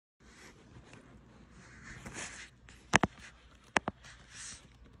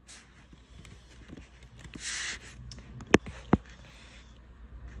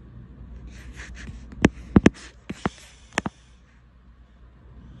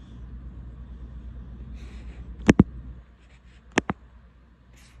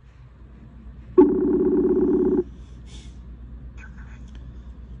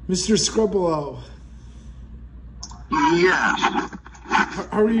Mr. Skrubbalo. Yes.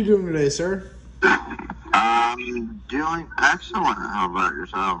 How are you doing today, sir? I'm doing excellent. How about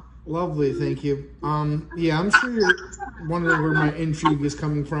yourself? Lovely, thank you. Yeah, I'm sure you're wondering where my intrigue is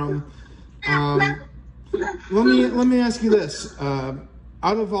coming from. Let me ask you this.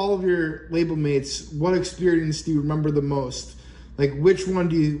 Out of all of your label mates, what experience do you remember the most? Like, which one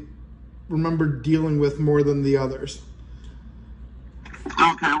do you remember dealing with more than the others?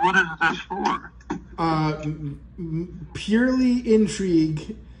 Okay, what is this for? Purely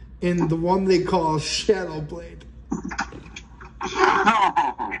intrigue in the one they call Shadowblade.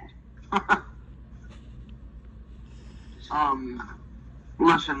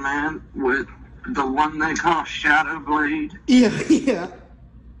 Listen, man, with the one they call Shadowblade, Yeah.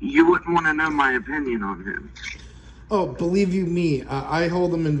 you wouldn't want to know my opinion on him. Oh, believe you me, I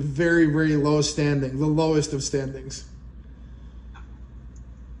hold him in very, very low standing, the lowest of standings.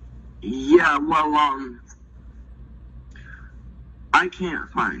 Yeah, well, I can't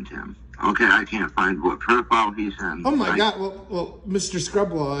find him. Okay, I can't find what profile he's in. Oh my God! Well, Mr.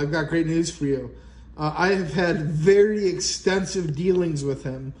 Skrubbalo, I've got great news for you. I have had very extensive dealings with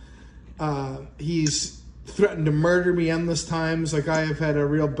him. He's threatened to murder me endless times. Like, I have had a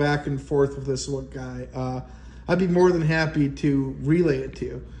real back and forth with this one guy. I'd be more than happy to relay it to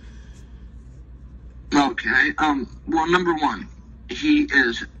you. Okay. Well, number one, he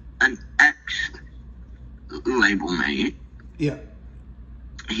is an ex-label mate. Yeah.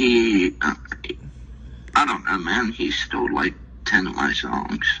 He, I don't know, man. He stole like 10 of my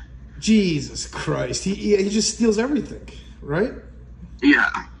songs. Jesus Christ. He just steals everything, right? Yeah.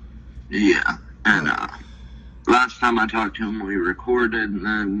 And last time I talked to him, we recorded, and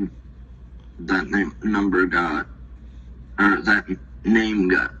then that name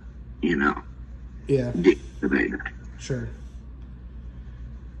got, Yeah. deactivated. Sure.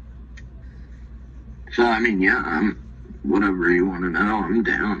 So, I mean, yeah, whatever you want to know, I'm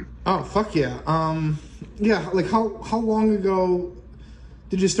down. Oh, fuck yeah. Yeah, like, how long ago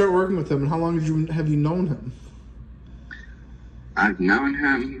did you start working with him, and how long have you known him? I've known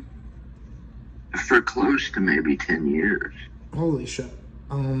him for close to maybe 10 years. Holy shit.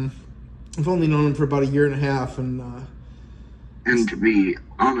 I've only known him for about a year and a half, and to be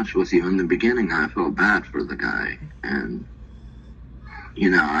honest with you, in the beginning, I felt bad for the guy, and,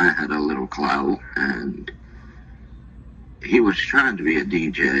 I had a little clout, and he was trying to be a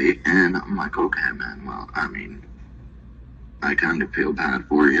DJ, and I'm like, okay, man, well, I mean, I kind of feel bad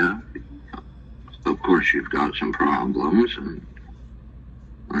for you. Of course, you've got some problems, and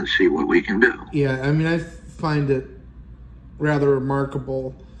let's see what we can do. Yeah, I mean, I find it rather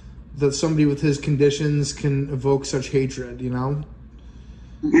remarkable that somebody with his conditions can evoke such hatred, Yeah,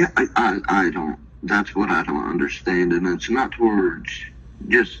 I don't, that's what I don't understand, and it's not towards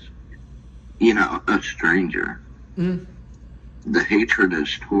just, a stranger. Mm-hmm. The hatred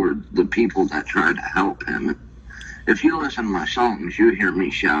is toward the people that try to help him. If you listen to my songs, you hear me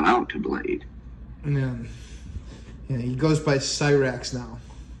shout out to Blade. Yeah, he goes by Cyraxx now.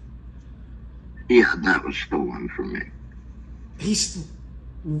 Yeah, that was stolen from me.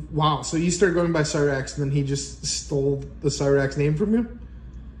 Wow, so you started going by Cyraxx, and then he just stole the Cyraxx name from you?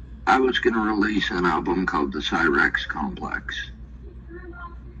 I was going to release an album called the Cyraxx Complex.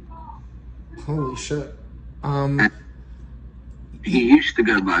 Holy shit. He used to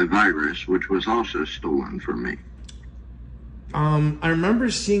go by Virus, which was also stolen from me. I remember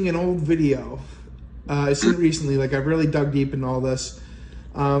seeing an old video. I seen it recently. Like, I've really dug deep into all this.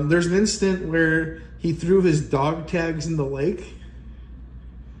 There's an instant where he threw his dog tags in the lake.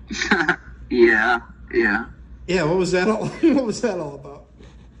 Yeah. Yeah, what was that all? What was that all about?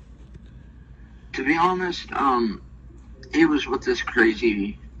 To be honest, he was with this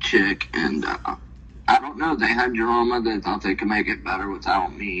crazy chick, and I don't know. They had drama. They thought they could make it better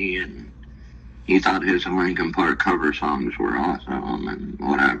without me, and he thought his Linkin Park cover songs were awesome and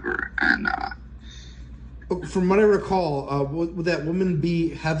whatever. And from what I recall, would that woman be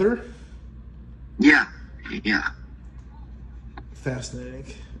Heather? Yeah.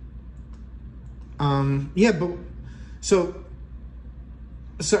 Fascinating. Yeah, but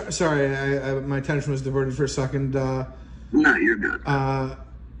sorry, my attention was diverted for a second. No, you're good.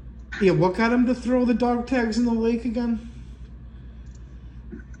 Yeah, what got him to throw the dog tags in the lake again?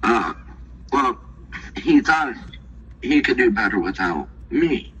 Well, he thought he could do better without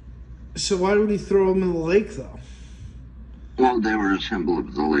me. So why would he throw them in the lake, though? Well, they were a symbol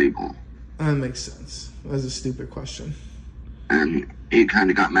of the label. That makes sense. That was a stupid question. And he kind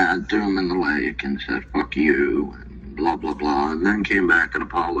of got mad, threw him in the lake, and said, fuck you, and blah, blah, blah, and then came back and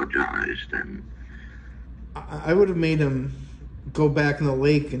apologized, and... I would have made him go back in the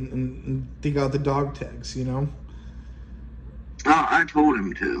lake and dig out the dog tags, you know? Oh, I told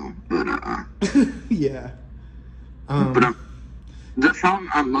him to, but yeah. But the song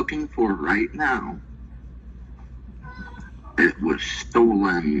I'm looking for right now, it was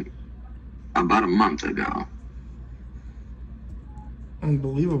stolen about a month ago.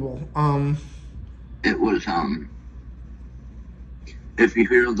 Unbelievable. It was if you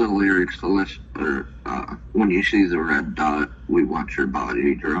hear the lyrics to listen, or when you see the red dot, we want your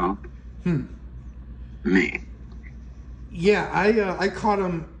body drop. Me. Yeah, I caught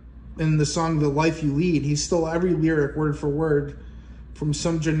him in the song "The Life You Lead." He stole every lyric word for word from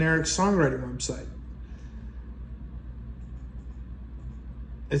some generic songwriting website.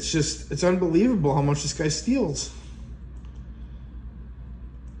 It's unbelievable how much this guy steals.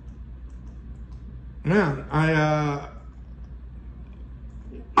 Man,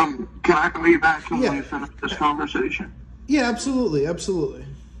 can I call you back when we finish this conversation? Yeah, absolutely.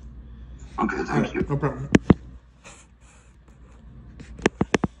 Okay, thank you. No problem.